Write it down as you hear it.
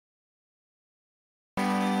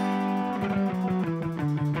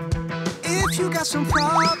you got some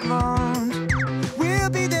problems, we'll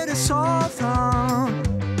be there to solve them.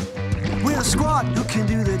 We're a squad who can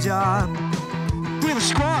do the job. We're a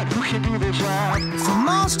squad who can do the job. If a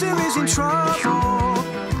monster is in trouble,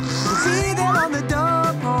 we'll be there on the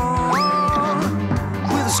double.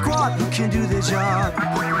 We're the squad who can do the job.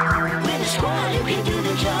 We're the squad who can do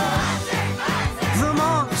the job. The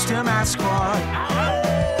Monster Math Squad.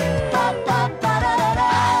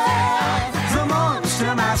 The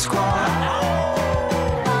Monster Math Squad.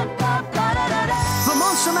 The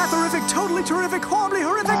Monster Math Horrific, totally terrific, horribly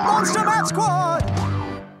horrific Monster Math Squad.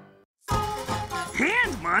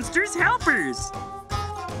 Hand Monsters Helpers.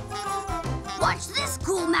 Watch this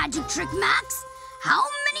cool magic trick, Max. How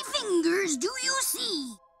many fingers do you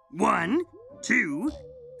see? 1, 2,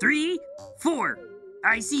 3, 4.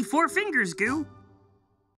 I see 4 fingers, Goo.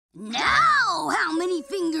 Now, how many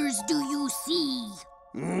fingers do you see?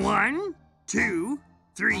 1, 2,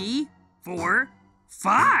 3, 4,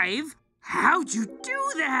 5. How'd you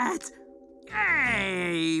do that?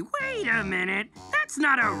 Hey, wait a minute. That's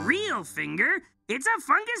not a real finger. It's a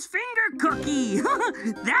fungus finger cookie.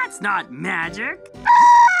 That's not magic.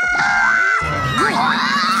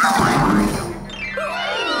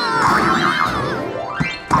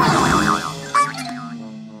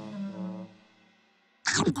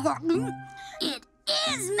 It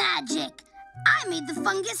is magic. I made the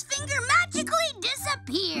fungus finger magically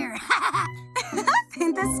disappear.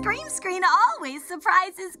 The Scream Screen always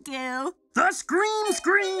surprises Goo. The Scream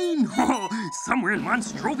Screen! Oh, somewhere in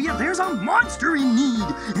Monstrovia, there's a monster in need.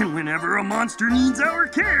 And whenever a monster needs our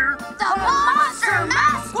care, The Monster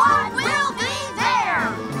Math Squad will be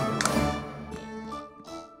there.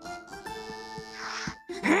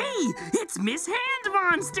 hey, it's Miss Hand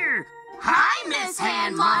Monster. Hi, Miss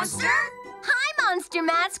Hand Monster. Hi, Monster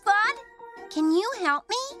Math Squad. Can you help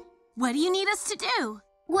me? What do you need us to do?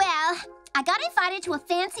 Well, I got invited to a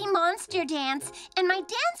fancy monster dance, and my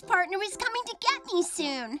dance partner is coming to get me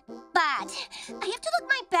soon. But I have to look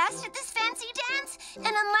my best at this fancy dance, and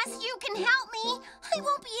unless you can help me, I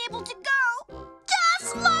won't be able to go.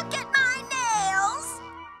 Just look at my nails!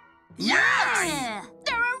 Yes!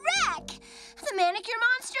 They're a wreck! The manicure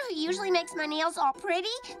monster who usually makes my nails all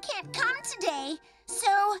pretty can't come today.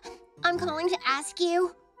 So, I'm calling to ask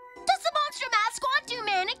you, does the Monster Math Squad do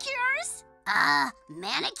manicures?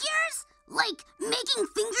 Manicures? Like making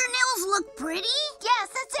fingernails look pretty? Yes,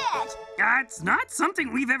 that's it. It's not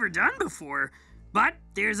something we've ever done before. But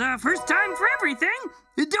there's a first time for everything.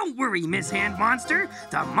 Don't worry, Miss Hand Monster.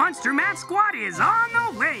 The Monster Math Squad is on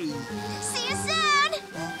the way. See you soon.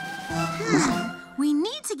 We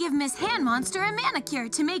need to give Miss Hand Monster a manicure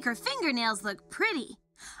to make her fingernails look pretty.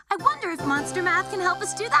 I wonder if Monster Math can help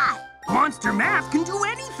us do that. Monster Math can do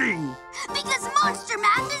anything. Because Monster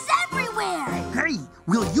Math is everywhere. Hey,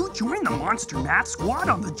 will you join the Monster Math Squad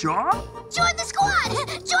on the job? Join the squad!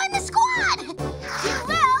 Join the squad! You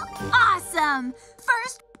will? Awesome!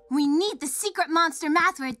 First, we need the secret monster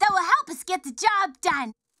math word that will help us get the job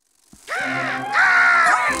done.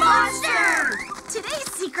 Word monster!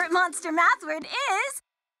 Today's secret monster math word is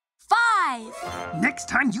 5. Next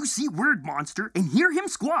time you see Word Monster and hear him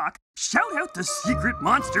squawk, shout out the secret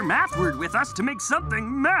monster math word with us to make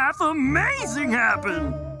something math amazing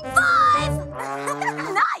happen. 5!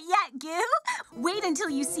 Not yet, Goo. Wait until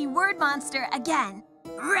you see Word Monster again.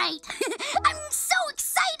 Right. I'm so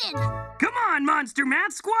excited. Come on, Monster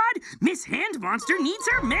Math Squad. Miss Hand Monster needs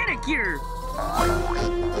her manicure.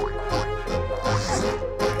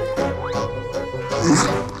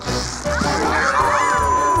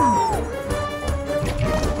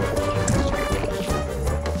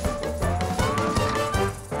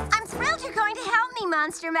 I'm thrilled you're going to help me,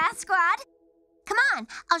 Monster Math Squad. Come on,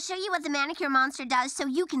 I'll show you what the manicure monster does so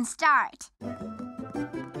you can start.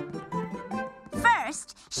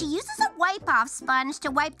 First, she uses a wipe-off sponge to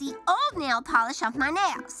wipe the old nail polish off my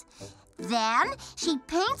nails. Then, she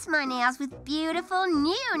paints my nails with beautiful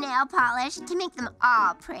new nail polish to make them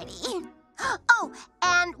all pretty. Oh,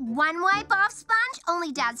 and one wipe-off sponge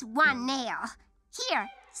only does one nail. Here,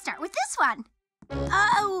 start with this one.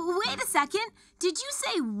 Wait a second. Did you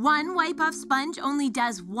say one wipe-off sponge only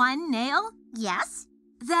does one nail? Yes?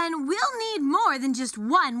 Then we'll need more than just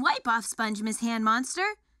one wipe-off sponge, Miss Hand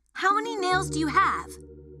Monster. How many nails do you have?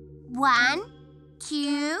 1,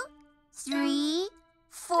 2, 3,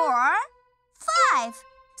 4, 5.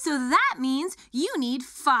 So that means you need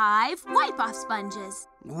 5 wipe-off sponges.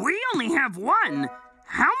 We only have one.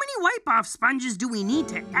 How many wipe-off sponges do we need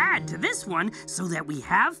to add to this one so that we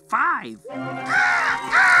have 5?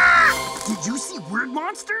 Did you see Word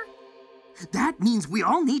Monster? That means we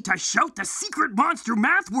all need to shout the secret monster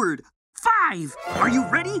math word, 5. Are you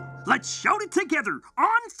ready? Let's shout it together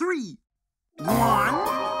on 3. 1, 2,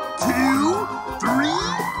 3,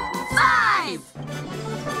 5!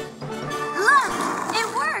 Look, it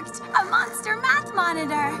worked! A monster math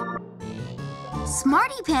monitor!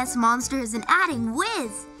 Smarty Pants Monster is an adding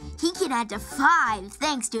whiz. He can add to 5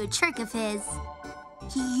 thanks to a trick of his.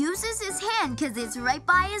 He uses his hand because it's right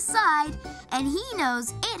by his side, and he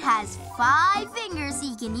knows it has 5 fingers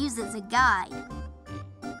he can use as a guide.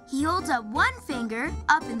 He holds up one finger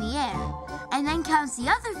up in the air, and then counts the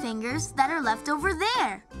other fingers that are left over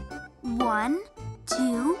there. 1,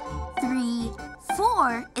 2, 3,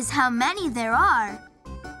 4 is how many there are.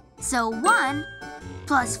 So 1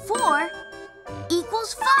 plus 4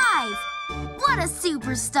 equals 5. What a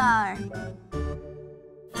superstar!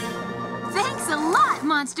 Thanks a lot,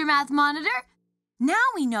 Monster Math Monitor! Now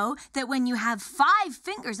we know that when you have 5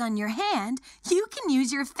 fingers on your hand, you can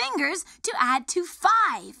use your fingers to add to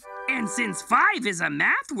 5. And since 5 is a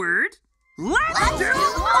math word, let's do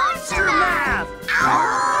monster math!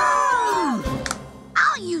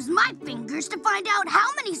 I'll use my fingers to find out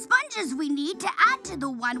how many sponges we need to add to the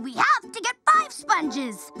one we have to get 5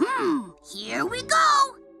 sponges. Here we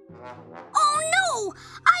go. Oh no!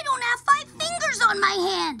 I don't have 5 fingers on my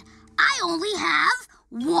hand. I only have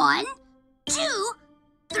 1, 2,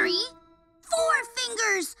 3, 4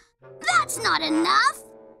 fingers. That's not enough.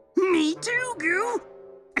 Me too, Goo!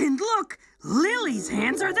 And look, Lily's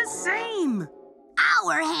hands are the same.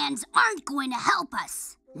 Our hands aren't going to help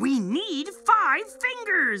us. We need 5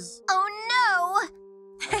 fingers. Oh no!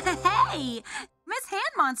 Hey! Miss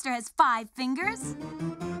Hand Monster has 5 fingers.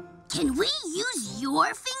 Can we use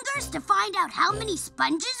your fingers to find out how many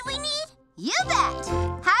sponges we need? You bet!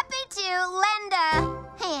 Happy to lend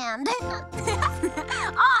a hand.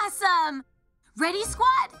 Awesome! Ready,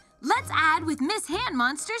 squad? Let's add with Miss Hand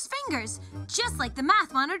Monster's fingers, just like the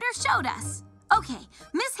math monitor showed us. Okay,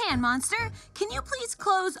 Miss Hand Monster, can you please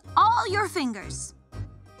close all your fingers?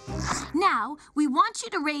 Now, we want you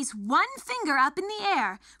to raise one finger up in the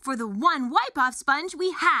air for the one wipe-off sponge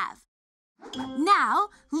we have. Now,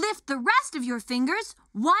 lift the rest of your fingers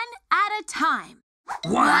one at a time.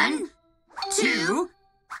 1, 2,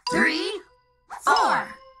 3, 4.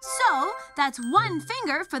 So, that's one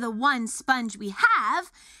finger for the one sponge we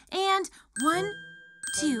have, and 1,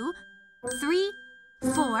 2, 3,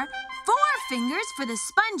 4, 4 fingers for the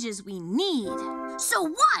sponges we need. So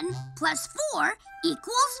 1 plus 4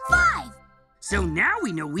 equals 5. So now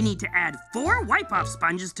we know we need to add 4 wipe-off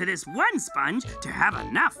sponges to this one sponge to have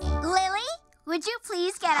enough. Lily, would you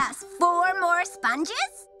please get us 4 more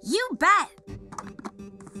sponges? You bet!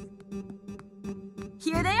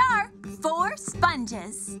 Here they are, 4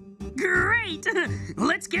 sponges. Great!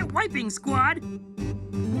 Let's get wiping, squad.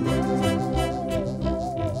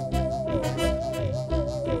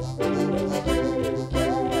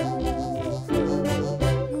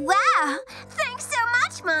 Wow! Thanks so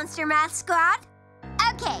much, Monster Math Squad.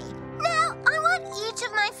 Okay, now I want each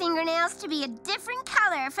of my fingernails to be a different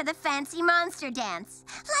color for the fancy monster dance.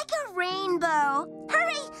 Like a rainbow.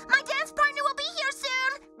 Hurry! My dance partner will be here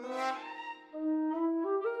soon!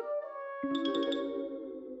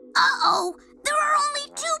 Uh-oh! There are only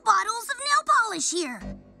 2 bottles of nail polish here.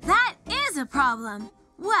 That is a problem.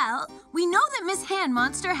 Well, we know that Miss Hand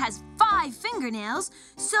Monster has 5 fingernails,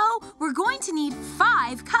 so we're going to need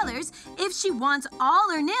 5 colors if she wants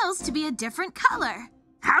all her nails to be a different color.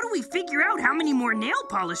 How do we figure out how many more nail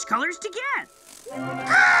polish colors to get?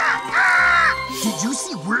 Did you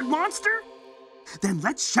see word monster? Then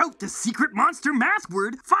let's shout the secret monster math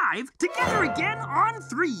word 5 together again on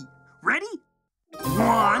 3. Ready?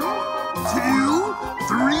 1, 2,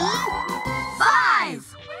 3,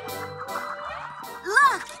 5!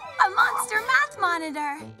 Look, a monster math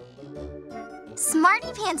monitor.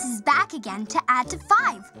 Smarty Pants is back again to add to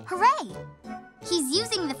 5. Hooray! He's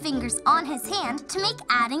using the fingers on his hand to make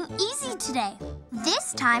adding easy today.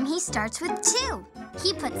 This time he starts with 2.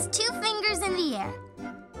 He puts 2 fingers in the air.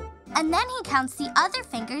 And then he counts the other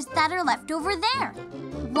fingers that are left over there.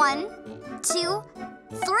 1, 2,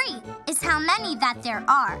 3 is how many that there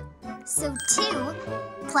are. So 2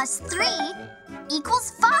 plus 3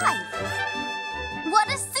 equals 5. What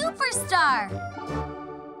a superstar!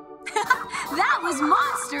 That was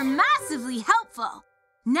monster massively helpful.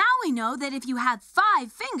 Now we know that if you have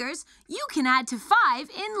 5 fingers, you can add to 5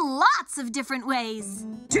 in lots of different ways.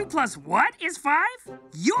 2 plus what is 5?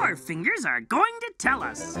 Your fingers are going to tell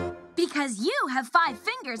us. Because you have 5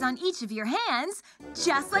 fingers on each of your hands,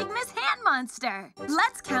 just like Miss Hand Monster.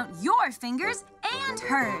 Let's count your fingers and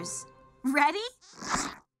hers. Ready?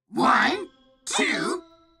 1, 2,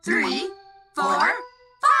 3, 4,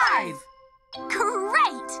 5.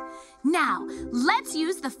 Great! Now, let's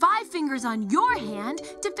use the 5 fingers on your hand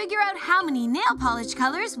to figure out how many nail polish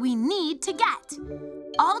colors we need to get.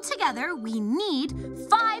 Altogether, we need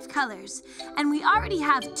 5 colors, and we already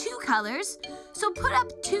have 2 colors, so put up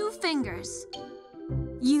 2 fingers.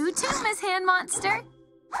 You too, Miss Hand Monster.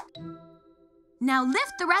 Now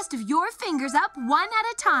lift the rest of your fingers up one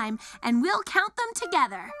at a time, and we'll count them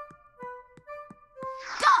together.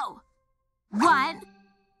 Go! 1,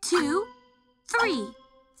 2, 3.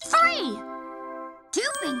 3! 2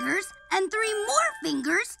 fingers and 3 more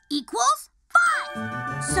fingers equals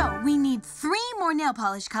 5. So we need 3 more nail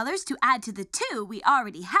polish colors to add to the 2 we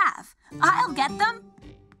already have. I'll get them.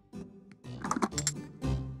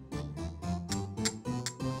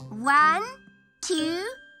 1, 2,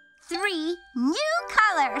 3 new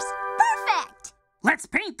colors. Perfect! Let's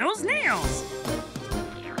paint those nails.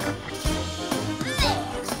 There,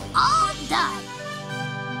 all done.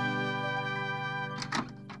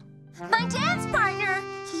 My dance partner,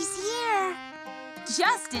 he's here.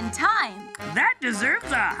 Just in time. That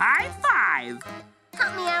deserves a high five.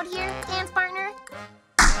 Help me out here, dance partner.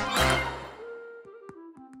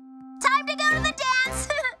 Time to go to the dance.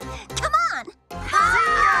 Come on.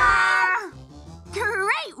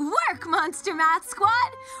 Great work, Monster Math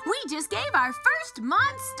Squad! We just gave our first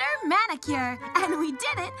monster manicure, and we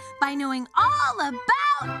did it by knowing all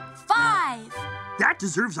about 5. That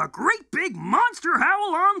deserves a great big monster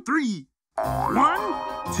howl on 3. 1,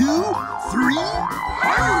 2, 3.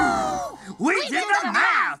 We did the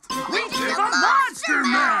math! We did the monster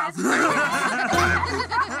math!